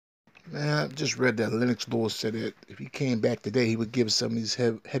Man, I just read that Lennox Lewis said that if he came back today, he would give some of these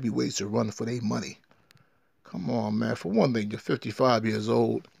heavyweights a run for their money. Come on, man. For one thing, you're 55 years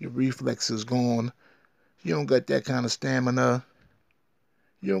old. Your reflexes gone. You don't got that kind of stamina.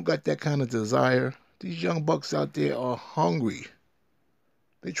 You don't got that kind of desire. These young bucks out there are hungry.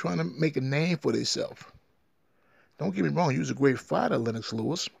 They trying to make a name for themselves. Don't get me wrong. You was a great fighter, Lennox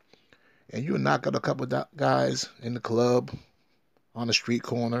Lewis, and you knock out a couple of guys in the club, on the street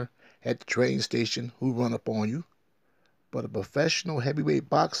corner, at the train station who run up on you. But a professional heavyweight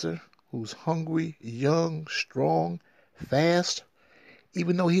boxer who's hungry, young, strong, fast,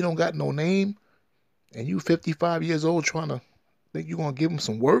 even though he don't got no name, and you 55 years old trying to think you gonna give him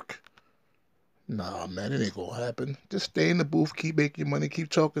some work? Nah, man, it ain't gonna happen. Just stay in the booth, keep making your money, keep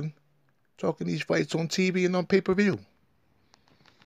talking these fights on TV and on pay-per-view.